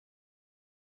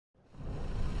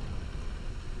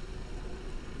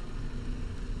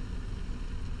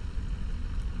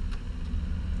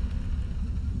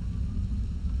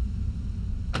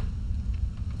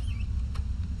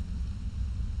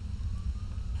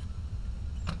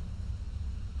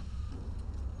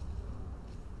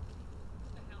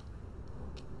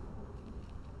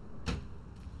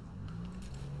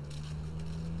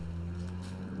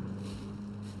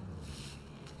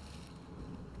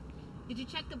Did you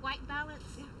check the white balance?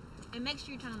 Yeah. And make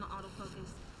sure you turn on the autofocus.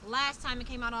 Last time it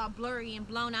came out all blurry and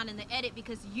blown out in the edit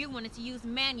because you wanted to use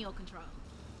manual control.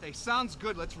 Hey, sounds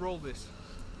good. Let's roll this.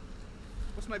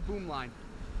 What's my boom line?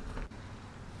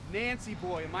 Nancy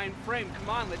boy, am I in frame? Come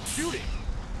on, let's shoot it.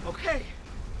 Okay.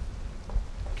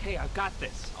 Okay, I've got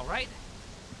this, all right?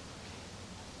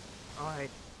 All right.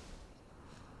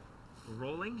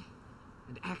 Rolling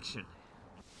and action.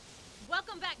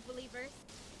 Welcome back, believers.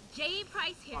 J.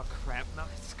 Price here. Oh, crap. No,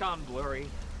 it's gone blurry.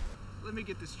 Let me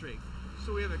get this straight.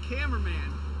 So we have a cameraman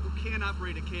who can't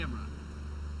operate a camera.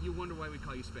 You wonder why we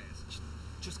call you Spaz.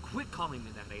 Just quit calling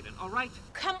me that, Aiden, all right?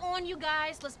 Come on, you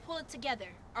guys. Let's pull it together.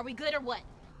 Are we good or what?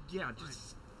 Yeah,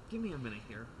 just give me a minute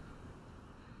here.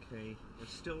 Okay, we're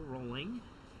still rolling.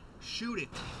 Shoot it.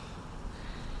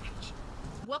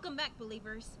 Welcome back,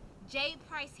 believers. Jay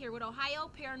Price here with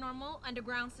Ohio Paranormal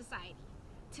Underground Society.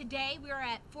 Today we are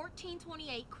at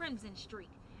 1428 Crimson Street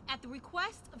at the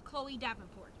request of Chloe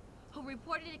Davenport, who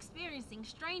reported experiencing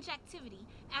strange activity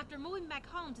after moving back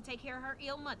home to take care of her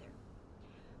ill mother.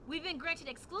 We've been granted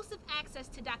exclusive access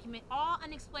to document all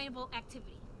unexplainable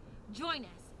activity. Join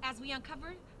us as we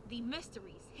uncover the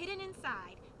mysteries hidden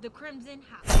inside the Crimson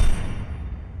House.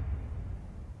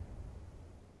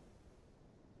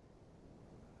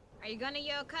 Are you gonna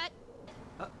yell cut?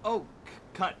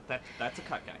 Cut. That's a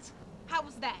cut, guys. How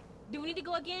was that? Do we need to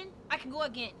go again? I can go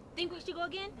again. Think we should go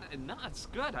again? No, it's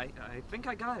good. I think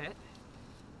I got it.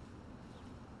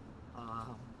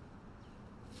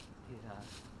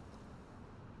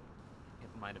 It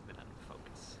might have been out of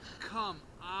focus. Come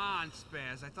on,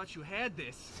 Spaz. I thought you had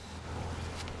this.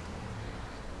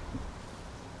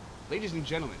 Ladies and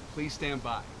gentlemen, please stand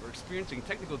by. We're experiencing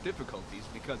technical difficulties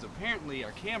because apparently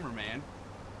our cameraman,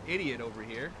 idiot over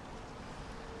here,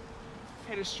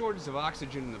 had a shortage of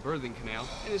oxygen in the birthing canal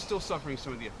and is still suffering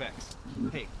some of the effects.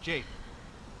 Hey, Jake.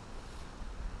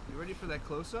 You ready for that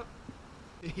close-up?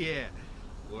 Yeah.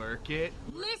 Work it.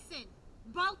 Listen,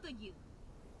 both of you.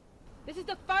 This is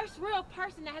the first real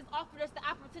person that has offered us the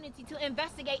opportunity to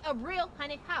investigate a real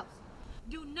haunted house.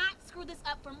 Do not screw this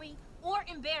up for me or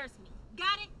embarrass me.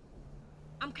 Got it?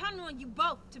 I'm counting on you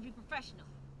both to be professional.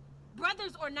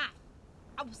 Brothers or not,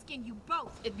 I will skin you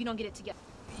both if you don't get it together.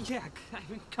 Yeah, I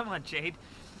mean, come on, Jade.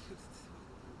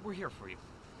 We're here for you.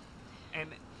 And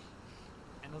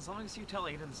as long as you tell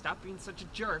Aiden to stop being such a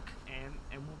jerk, and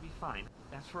we'll be fine.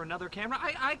 As for another camera,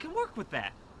 I can work with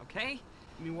that, okay?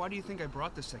 I mean, why do you think I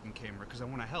brought the second camera? Because I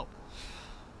want to help.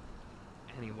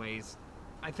 Anyways,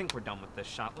 I think we're done with this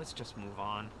shot. Let's just move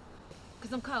on.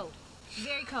 Because I'm cold.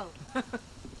 Very cold.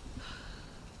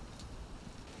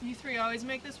 You three always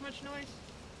make this much noise?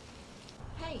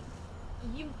 Hey,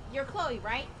 you're Chloe,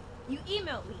 right? You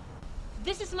emailed me.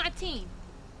 This is my team.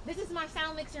 This is my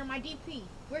sound mixer and my DP.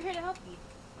 We're here to help you.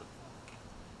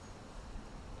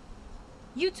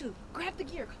 You two, grab the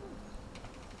gear. Come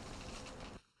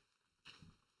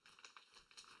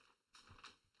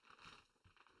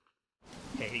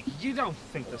on. Hey, you don't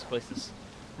think this place is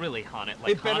really haunted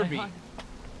like It better haunted? be.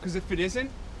 Because if it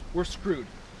isn't, we're screwed.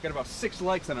 Got about 6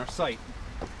 likes on our site.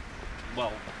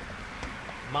 Well,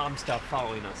 Mom stopped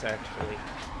following us, actually.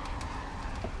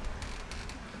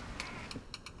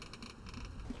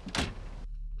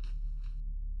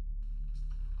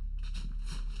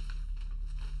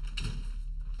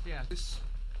 Yeah, this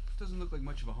doesn't look like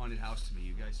much of a haunted house to me.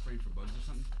 You guys sprayed for bugs or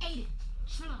something? Aiden,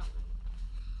 shut up.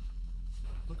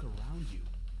 Look around you.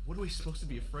 What are we supposed to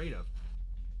be afraid of?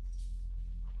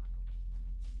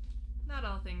 Not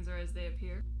all things are as they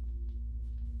appear.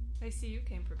 I see you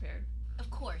came prepared. Of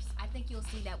course, I think you'll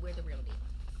see that we're the real deal.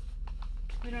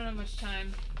 We don't have much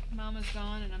time. Mama's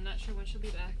gone and I'm not sure when she'll be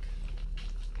back.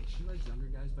 Hey, she likes younger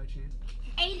guys by chance?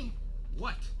 Aiden!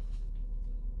 What?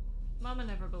 Mama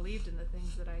never believed in the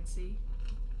things that I'd see.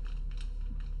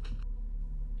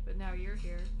 But now you're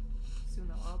here. Soon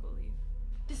they'll all believe.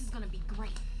 This is gonna be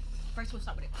great. First we'll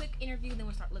start with a quick interview, then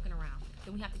we'll start looking around.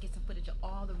 Then we have to get some footage of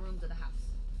all the rooms of the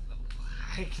house.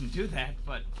 I can do that,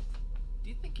 but do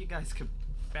you think you guys could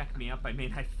back me up? I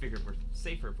mean, I figured we're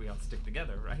safer if we all stick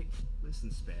together, right? Listen,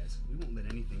 Spaz, we won't let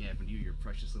anything happen to you, your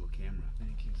precious little camera.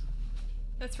 Thank you.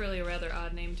 That's really a rather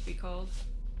odd name to be called.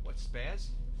 What, Spaz?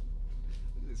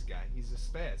 Look at this guy, he's a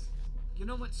Spaz. You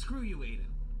know what? Screw you, Aiden.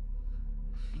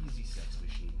 Easy, sex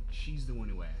machine. She's the one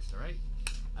who asked, alright?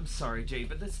 I'm sorry, Jay,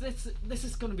 but this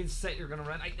is gonna be the set you're gonna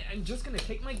run. I'm just gonna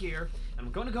take my gear, and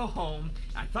I'm gonna go home.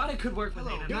 I thought I could work with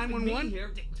Hello, Aiden. 911?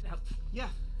 Here. Yeah,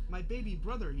 my baby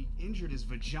brother, he injured his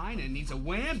vagina and needs a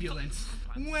wambulance.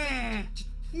 Wah!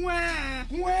 Wah!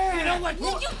 Wah! You know what?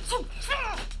 Will you two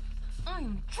I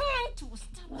am trying to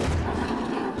establish.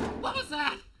 What was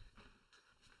that?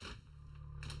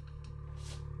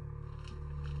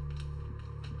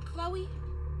 Chloe,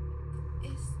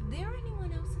 is there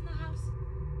anyone else in the house?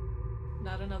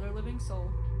 Not another living soul.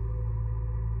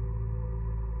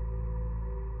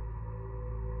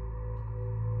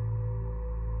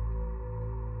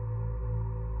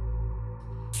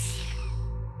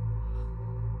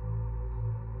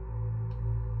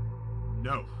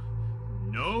 No.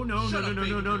 No, no, Shut no, up, no,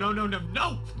 baby no, no, no, girl. no, no,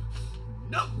 no!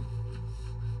 No!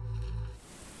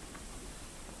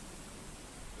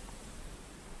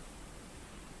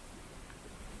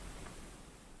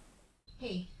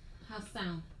 Hey, how's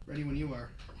sound? Ready when you are.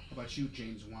 How about you,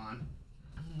 James Wan?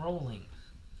 I'm rolling.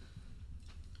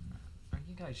 Are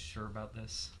you guys sure about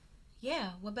this?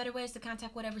 Yeah, what better way is to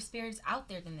contact whatever spirit's out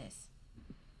there than this?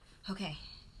 Okay.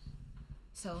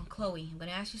 So, Chloe, I'm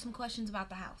gonna ask you some questions about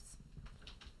the house.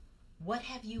 What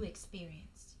have you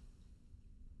experienced?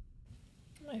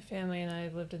 My family and I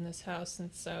have lived in this house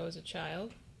since I was a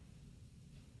child.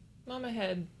 Mama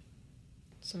had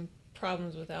some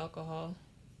problems with alcohol.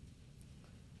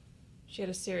 She had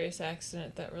a serious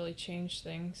accident that really changed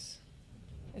things.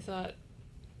 I thought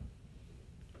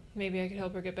maybe I could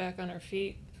help her get back on her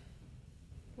feet.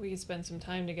 We could spend some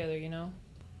time together, you know?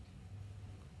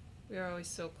 We were always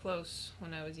so close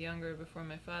when I was younger before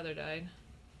my father died.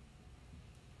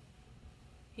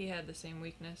 He had the same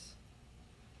weakness.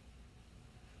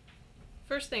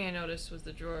 First thing I noticed was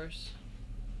the drawers.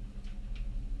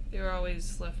 They were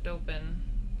always left open,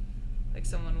 like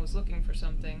someone was looking for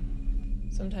something.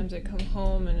 Sometimes I'd come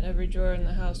home and every drawer in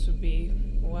the house would be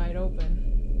wide open.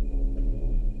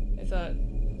 I thought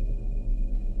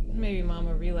maybe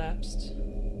Mama relapsed.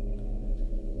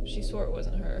 She swore it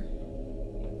wasn't her.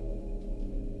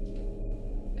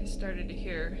 I started to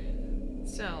hear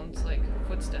sounds like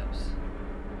footsteps.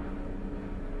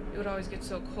 It would always get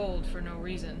so cold for no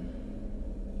reason.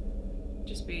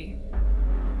 Just be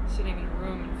sitting in a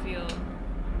room and feel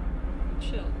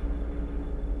chill.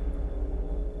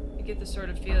 I get the sort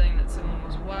of feeling that someone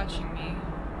was watching me,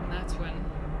 and that's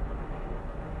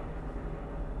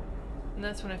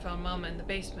when I found Mama in the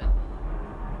basement.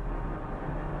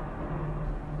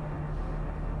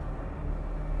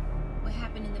 What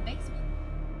happened in the basement?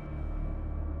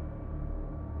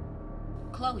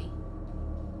 Chloe,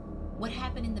 what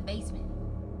happened in the basement?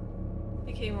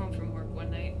 I came home from work one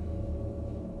night.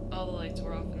 All the lights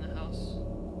were off in the house.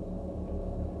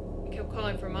 I kept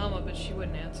calling for Mama, but she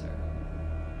wouldn't answer.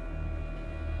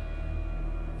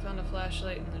 I found a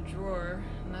flashlight in the drawer,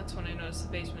 and that's when I noticed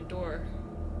the basement door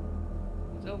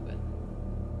was open.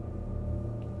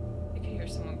 I could hear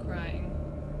someone crying.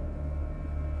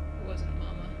 It wasn't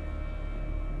Mama.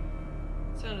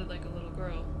 It sounded like a little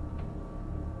girl.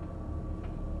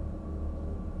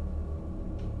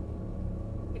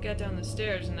 I got down the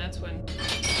stairs, and that's when...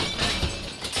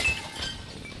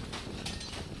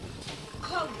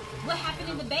 Chloe, what happened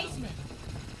in the basement?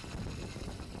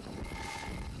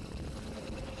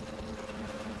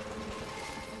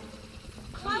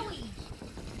 Chloe,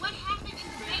 what happened in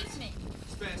the basement?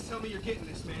 Spaz, tell me you're getting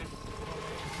this, man.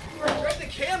 Grab the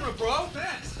camera, bro!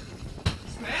 Spaz!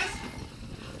 Spaz?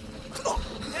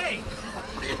 Hey!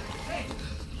 Hey!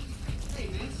 Hey,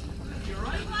 Vince. You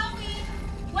alright? Chloe,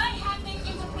 what happened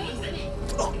in the basement?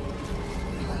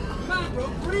 Come on, bro,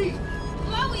 breathe!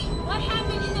 Chloe, what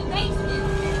happened in the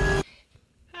basement?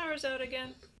 Power's out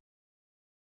again.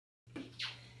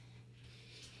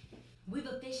 We've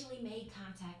officially made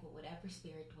contact with whatever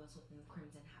spirit dwells within the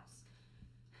Crimson House.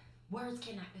 Words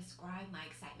cannot describe my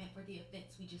excitement for the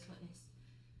events we just witnessed.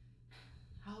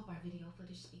 I hope our video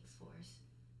footage speaks for us.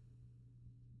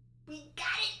 We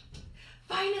got it!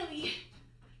 Finally!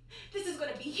 This is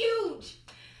gonna be huge!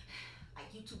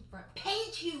 Like YouTube front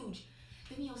page huge!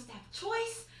 Vimeo staff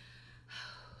choice!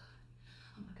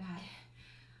 Oh my god.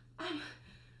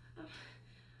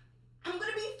 I'm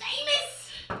gonna be famous!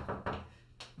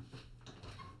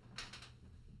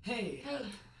 Hey. Hey.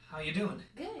 How you doing?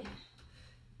 Good.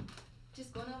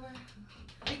 Just going over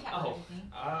recap Oh,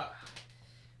 everything.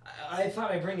 I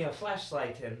thought I'd bring you a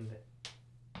flashlight and...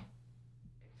 I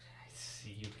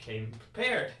see you came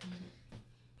prepared.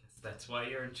 Guess that's why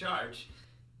you're in charge.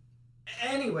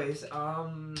 Anyways,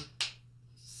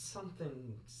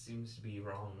 something seems to be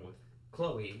wrong with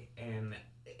Chloe, and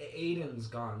Aiden's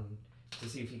gone to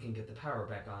see if he can get the power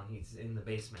back on. He's in the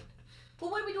basement. Well,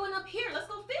 what are we doing up here? Let's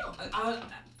go film. I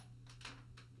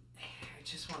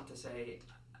just want to say,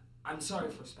 I'm sorry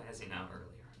for spazzing out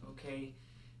earlier, okay?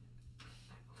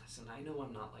 Listen, I know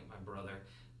I'm not like my brother,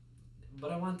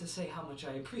 but I want to say how much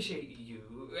I appreciate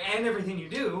you and everything you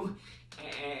do,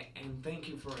 and thank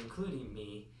you for including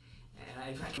me. And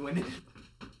I recommend...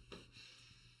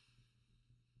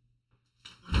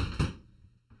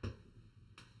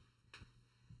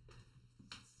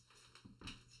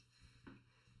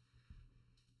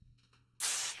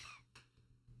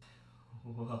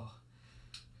 Whoa.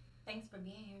 Thanks for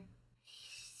being here.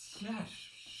 Yeah,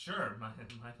 sure. My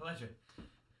pleasure.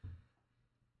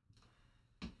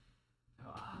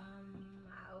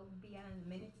 I'll be out in a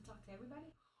minute to talk to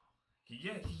everybody.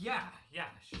 Yeah,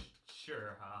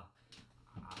 sure.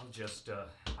 I'll just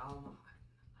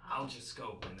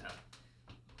go and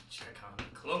check on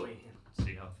Chloe and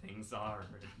see how things are.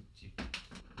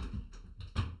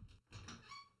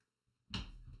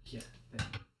 Yeah.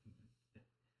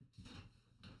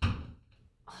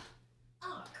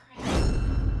 Oh, crap.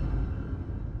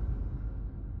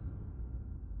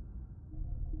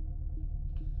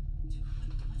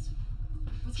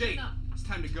 What's Jake, going on? it's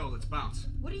time to go. Let's bounce.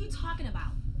 What are you talking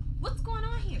about? What's going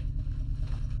on here?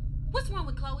 What's wrong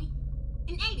with Chloe?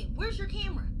 And Aiden, where's your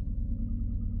camera?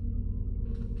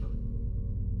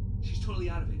 She's totally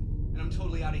out of it, and I'm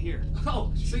totally out of here.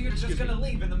 Oh, so you're just gonna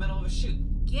leave in the middle of a shoot?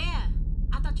 Yeah,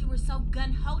 I thought you were so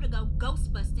gun-ho to go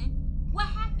ghost busting. What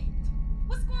happened?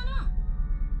 What's going on?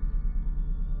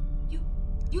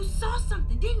 You saw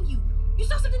something, didn't you? You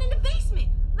saw something in the basement.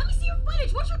 Let me see your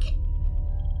footage. What's your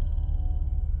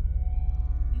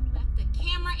You left the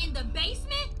camera in the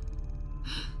basement?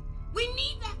 We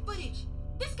need that footage.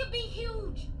 This could be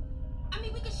huge. I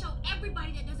mean, we could show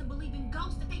everybody that doesn't believe in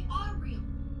ghosts that they are real.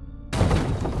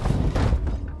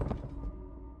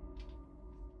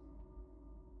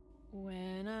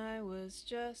 When I was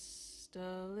just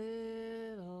a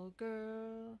little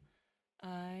girl,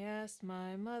 I asked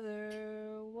my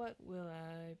mother, what will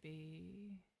I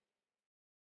be?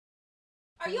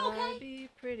 Are you Will okay? I be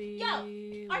pretty? Yo, are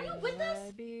you with Will us?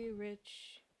 I be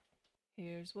rich?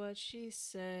 Here's what she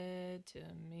said to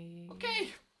me. Okay.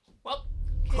 Well,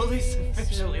 Chloe's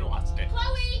officially lost it.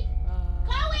 Chloe!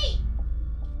 Chloe!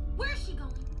 Where is she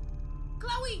going?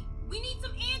 Chloe, we need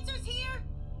some answers here.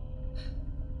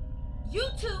 You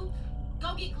two,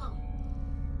 go get Chloe.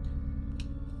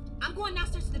 I'm going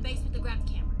downstairs to the basement to grab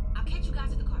the camera. I'll catch you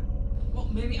guys at the car. Well,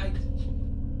 maybe right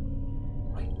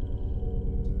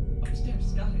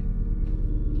upstairs. Got it.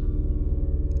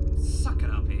 Suck it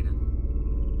up, Aiden.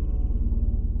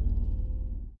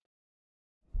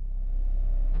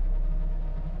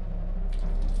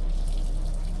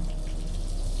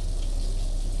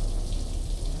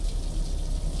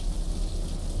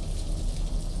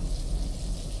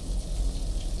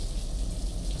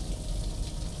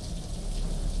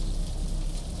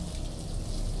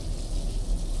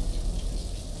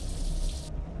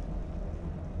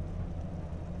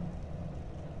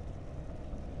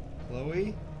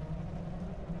 Chloe?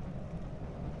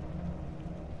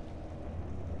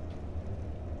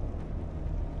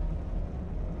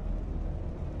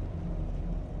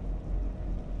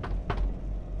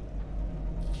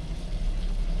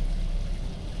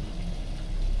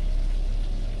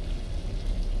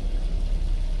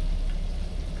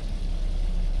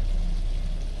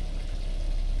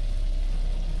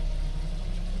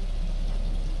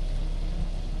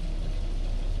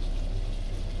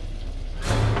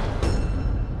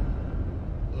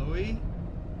 Chloe?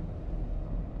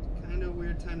 Kinda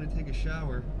weird time to take a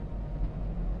shower.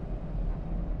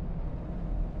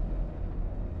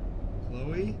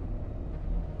 Chloe?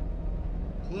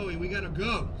 Chloe, we gotta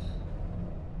go!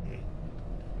 Hey,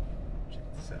 check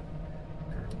this out.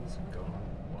 Girls gone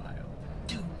wild.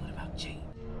 Dude, what about Jane?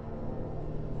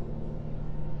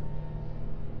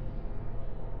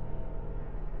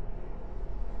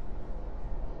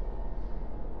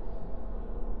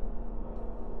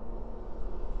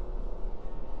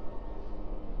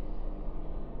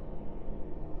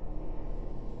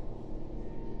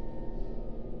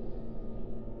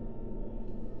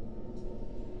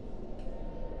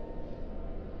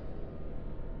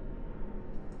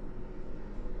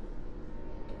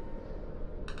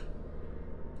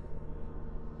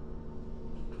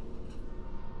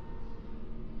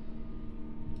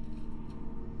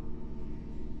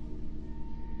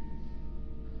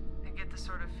 I get the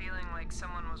sort of feeling like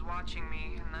someone was watching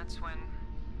me, and that's when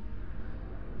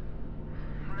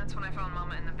I found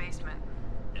Mama in the basement.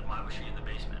 And why was she in the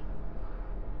basement?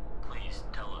 Please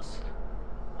tell us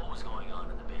what was going on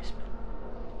in the basement.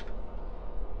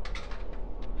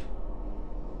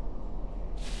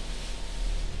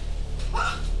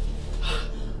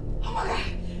 Oh my God!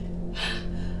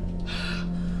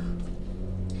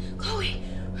 Chloe,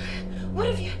 what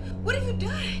have you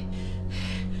done?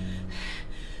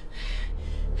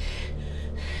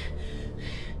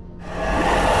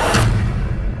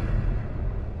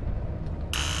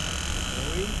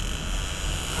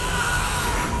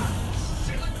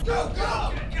 Go!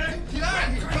 Get out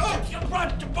of here! Go!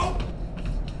 Run to boat!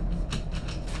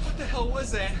 What the hell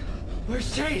was that?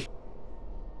 Where's Jade?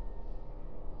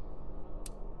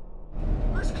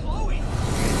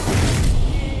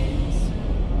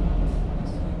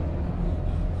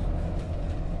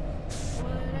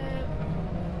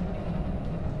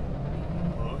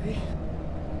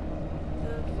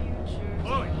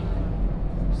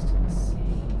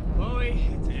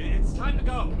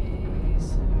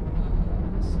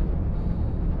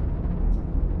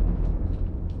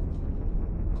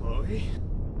 Okay.